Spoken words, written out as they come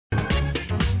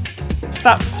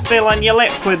Stop spilling your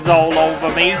liquids all over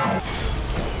me. I'm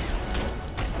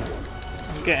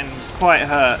getting quite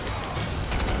hurt.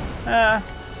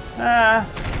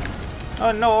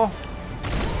 Oh no.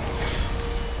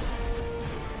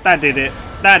 That did it.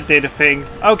 That did a thing.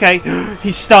 Okay,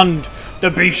 he's stunned.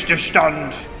 The beast is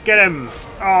stunned. Get him.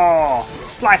 Oh,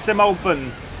 slice him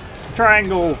open.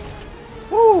 Triangle.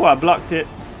 Ooh, I blocked it.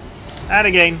 And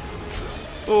again.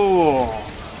 Ooh.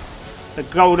 The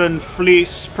golden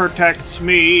fleece protects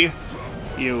me.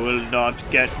 You will not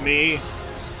get me.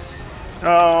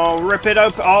 Oh, rip it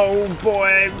open. Oh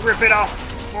boy, rip it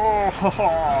off. Oh.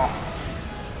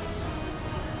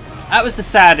 That was the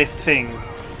saddest thing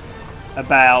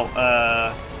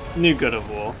about New God of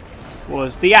War,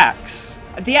 was the axe.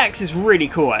 The axe is really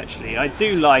cool, actually. I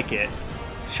do like it.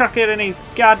 Chuck it in his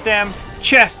goddamn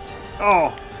chest.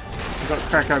 Oh, I've got to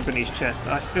crack open his chest.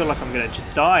 I feel like I'm gonna just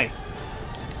die.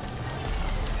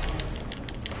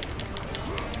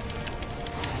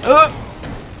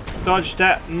 Dodge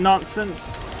that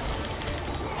nonsense.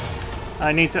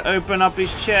 I need to open up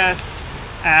his chest.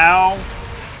 Ow.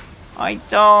 I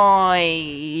died.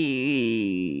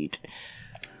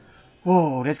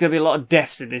 Whoa, there's going to be a lot of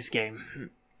deaths in this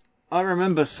game. I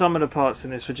remember some of the parts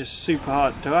in this were just super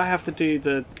hard. Do I have to do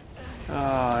the... Oh,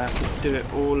 I have to do it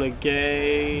all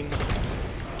again.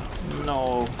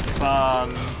 No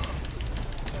fun.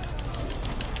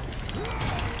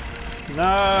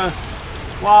 No.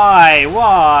 Why?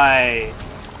 Why?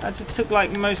 That just took like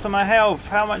most of my health.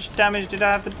 How much damage did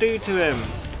I have to do to him?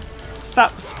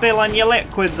 Stop spilling your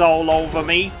liquids all over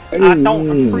me. I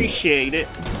don't appreciate it.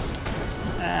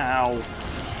 Ow.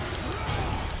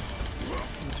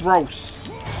 It's gross.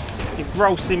 You're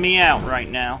grossing me out right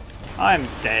now. I'm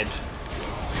dead.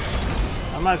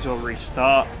 I might as well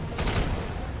restart.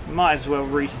 Might as well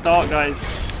restart, guys.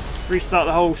 Restart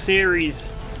the whole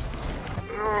series.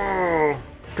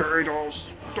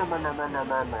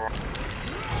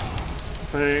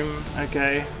 Boom.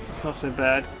 Okay. It's not so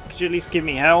bad. Could you at least give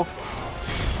me health?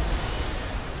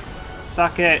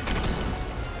 Suck it.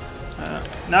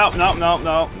 No.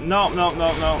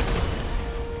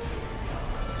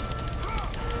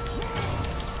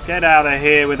 Get out of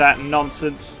here with that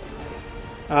nonsense.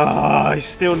 Oh, he's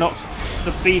still not...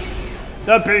 The beast...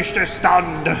 The beast is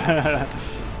stunned!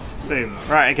 Boom.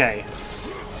 Right, okay.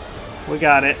 We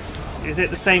got it. Is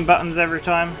it the same buttons every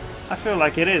time? I feel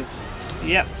like it is.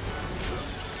 Yep.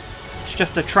 It's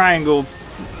just a triangle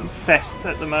fest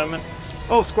at the moment.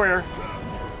 Oh, square.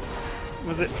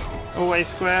 Was it always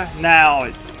square? Now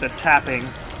it's the tapping.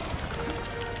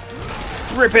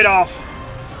 Rip it off!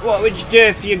 What would you do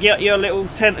if you get your little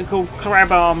tentacle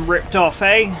crab arm ripped off,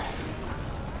 eh?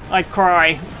 I'd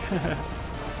cry.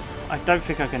 I don't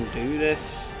think I can do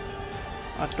this.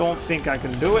 I don't think I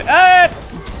can do it. Ah!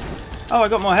 Oh, I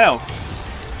got more health.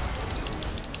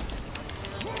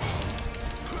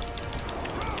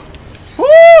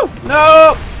 Woo!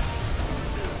 No!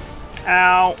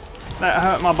 Ow. That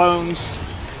hurt my bones.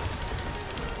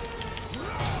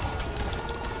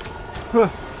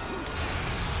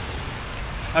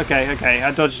 Okay,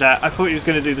 I dodged that. I thought he was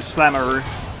going to do the slammeroo.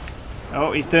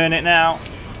 Oh, he's doing it now.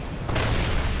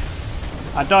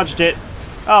 I dodged it.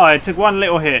 Oh, I took one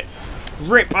little hit.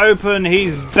 Rip open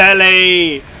his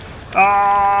belly!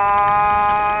 Ah!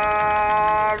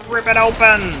 Rip it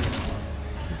open!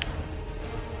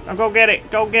 Now go get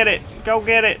it! Go get it! Go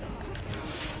get it!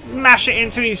 Smash it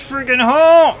into his friggin'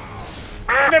 heart!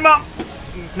 Rip him up!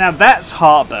 Now that's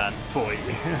heartburn for you.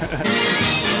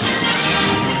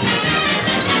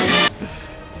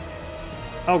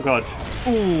 Oh god.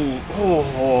 Ooh.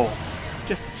 Oh.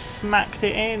 Just smacked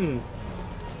it in.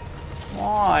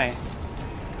 Why?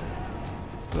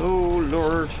 Oh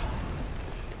lord.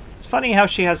 It's funny how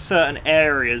she has certain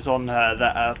areas on her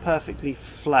that are perfectly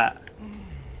flat.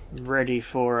 Ready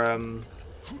for I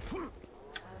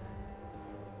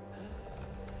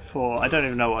don't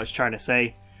even know what I was trying to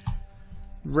say.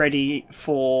 Ready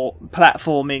for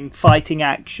platforming, fighting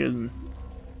action.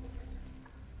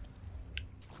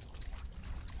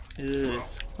 Ugh,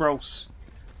 it's gross.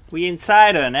 We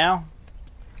inside her now.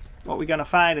 What are we gonna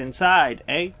find inside,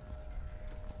 eh?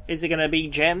 Is it gonna be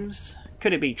gems?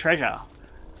 Could it be treasure?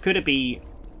 Could it be...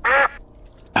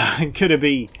 Could it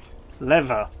be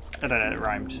leather? I don't know, it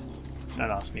rhymed.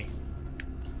 Don't ask me.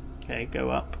 Okay, go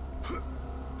up.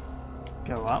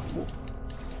 Go up.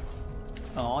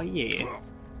 Oh yeah.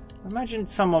 Imagine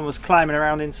someone was climbing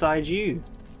around inside you.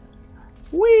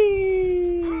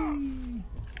 Whee!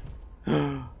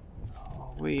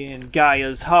 We in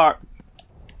Gaia's heart.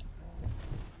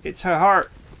 It's her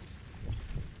heart.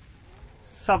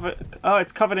 Oh,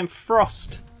 it's covered in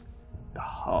frost. The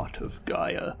heart of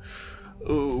Gaia.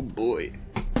 Oh boy.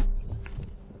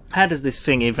 How does this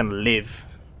thing even live?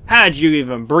 How do you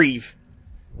even breathe?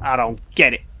 I don't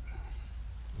get it.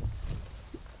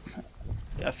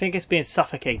 I think it's being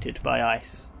suffocated by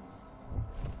ice.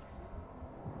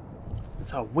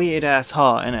 It's a weird ass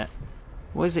heart, isn't it?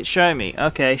 What does it show me?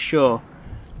 Okay, sure.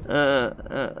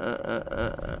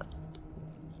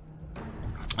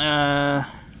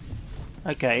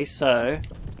 Okay, so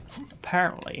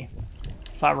apparently,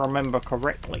 if I remember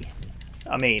correctly,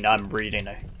 I mean, I'm reading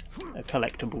a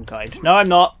collectible guide. No, I'm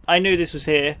not. I knew this was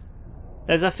here.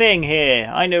 There's a thing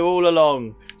here. I knew all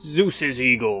along. Zeus's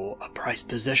eagle, a prized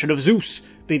possession of Zeus.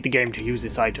 Beat the game to use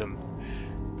this item.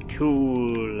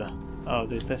 Cool. Oh,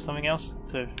 is there something else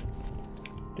to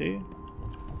do?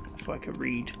 If I could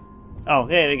read. Oh,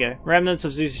 there they go. Remnants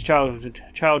of Zeus's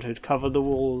childhood cover the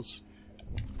walls.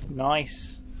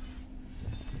 Nice.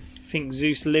 Think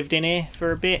Zeus lived in here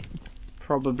for a bit?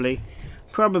 Probably.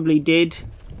 Probably did.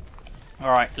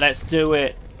 Alright, let's do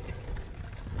it.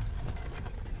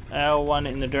 L1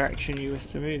 in the direction you wish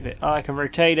to move it. Oh, I can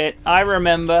rotate it. I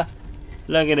remember.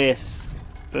 Look at this.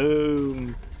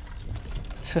 Boom.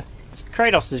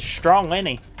 Kratos is strong, isn't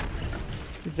he?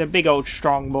 He's a big old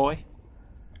strong boy.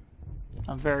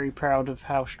 I'm very proud of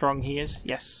how strong he is.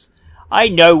 Yes. I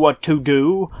know what to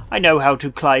do. I know how to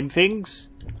climb things.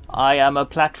 I am a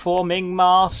platforming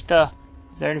master.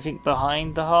 Is there anything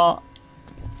behind the heart?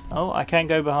 Oh, I can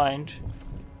go behind.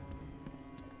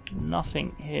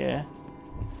 Nothing here.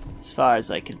 As far as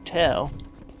I can tell.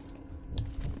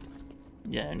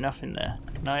 Yeah, nothing there.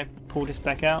 Can I pull this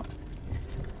back out?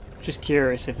 Just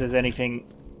curious if there's anything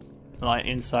like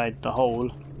inside the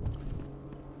hole.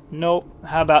 Nope.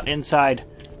 How about inside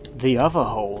the other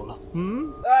hole?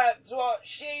 Hmm? That's what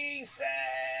she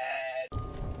said!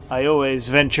 I always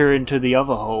venture into the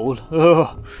other hole.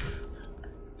 Oh,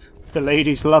 the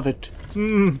ladies love it.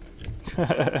 Hmm.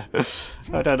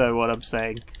 I don't know what I'm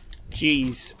saying.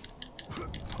 Jeez.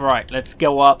 Right, let's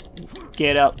go up.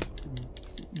 Get up.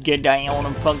 Get down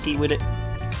and funky with it.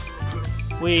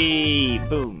 Whee!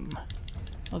 Boom.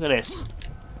 Look at this.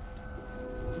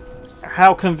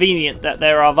 How convenient that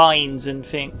there are vines and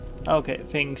things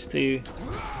to...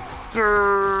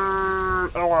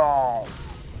 Oh,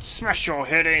 smash your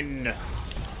head in!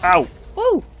 Ow!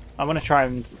 Woo! I'm gonna try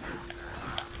and...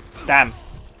 Damn.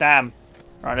 Damn.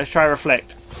 Right, let's try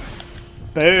reflect.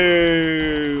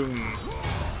 Boom!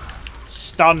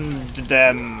 Stunned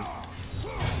them.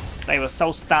 They were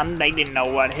so stunned they didn't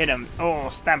know what hit them. Oh,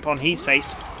 stamp on his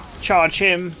face. Charge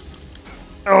him.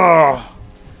 Oh!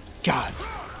 God.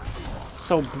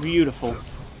 So beautiful.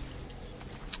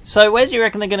 So where do you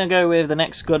reckon they're going to go with the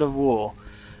next God of War?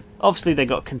 Obviously they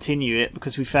got to continue it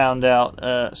because we found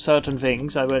out certain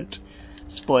things I won't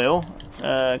spoil.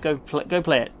 Go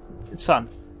play it. It's fun.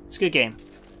 It's a good game.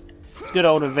 It's a good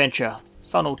old adventure.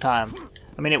 Fun old time.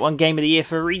 I mean, it won Game of the Year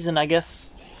for a reason, I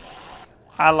guess.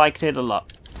 I liked it a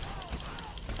lot.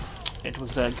 It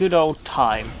was a good old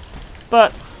time.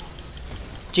 But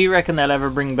do you reckon they'll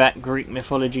ever bring back Greek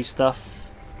mythology stuff?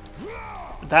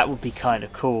 That would be kind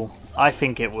of cool. I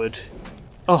think it would.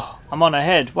 Oh, I'm on her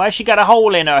head. Why has she got a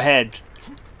hole in her head?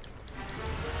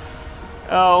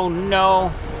 Oh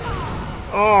no.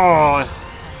 Oh,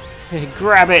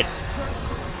 grab it.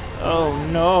 Oh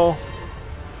no.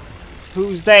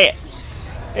 Who's there?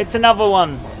 It's another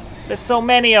one. There's so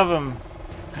many of them.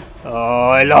 Oh,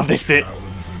 I love this bit.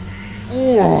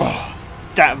 Oh,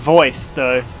 that voice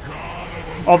though.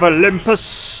 Of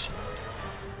Olympus.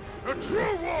 A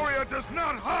true warrior does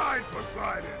not hide,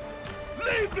 Poseidon.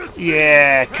 Leave the sea.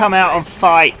 Yeah, come out and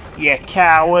fight, you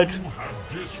coward.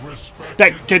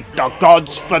 Respected the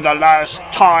gods for the last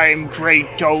time,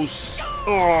 Kratos.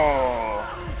 Oh.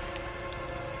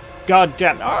 God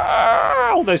damn.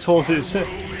 Oh, all those horses.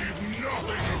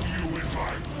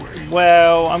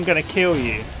 Well, I'm gonna kill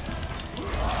you.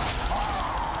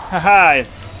 Haha.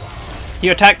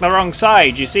 You attacked the wrong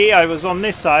side, you see? I was on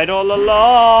this side all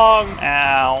along.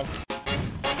 Ow.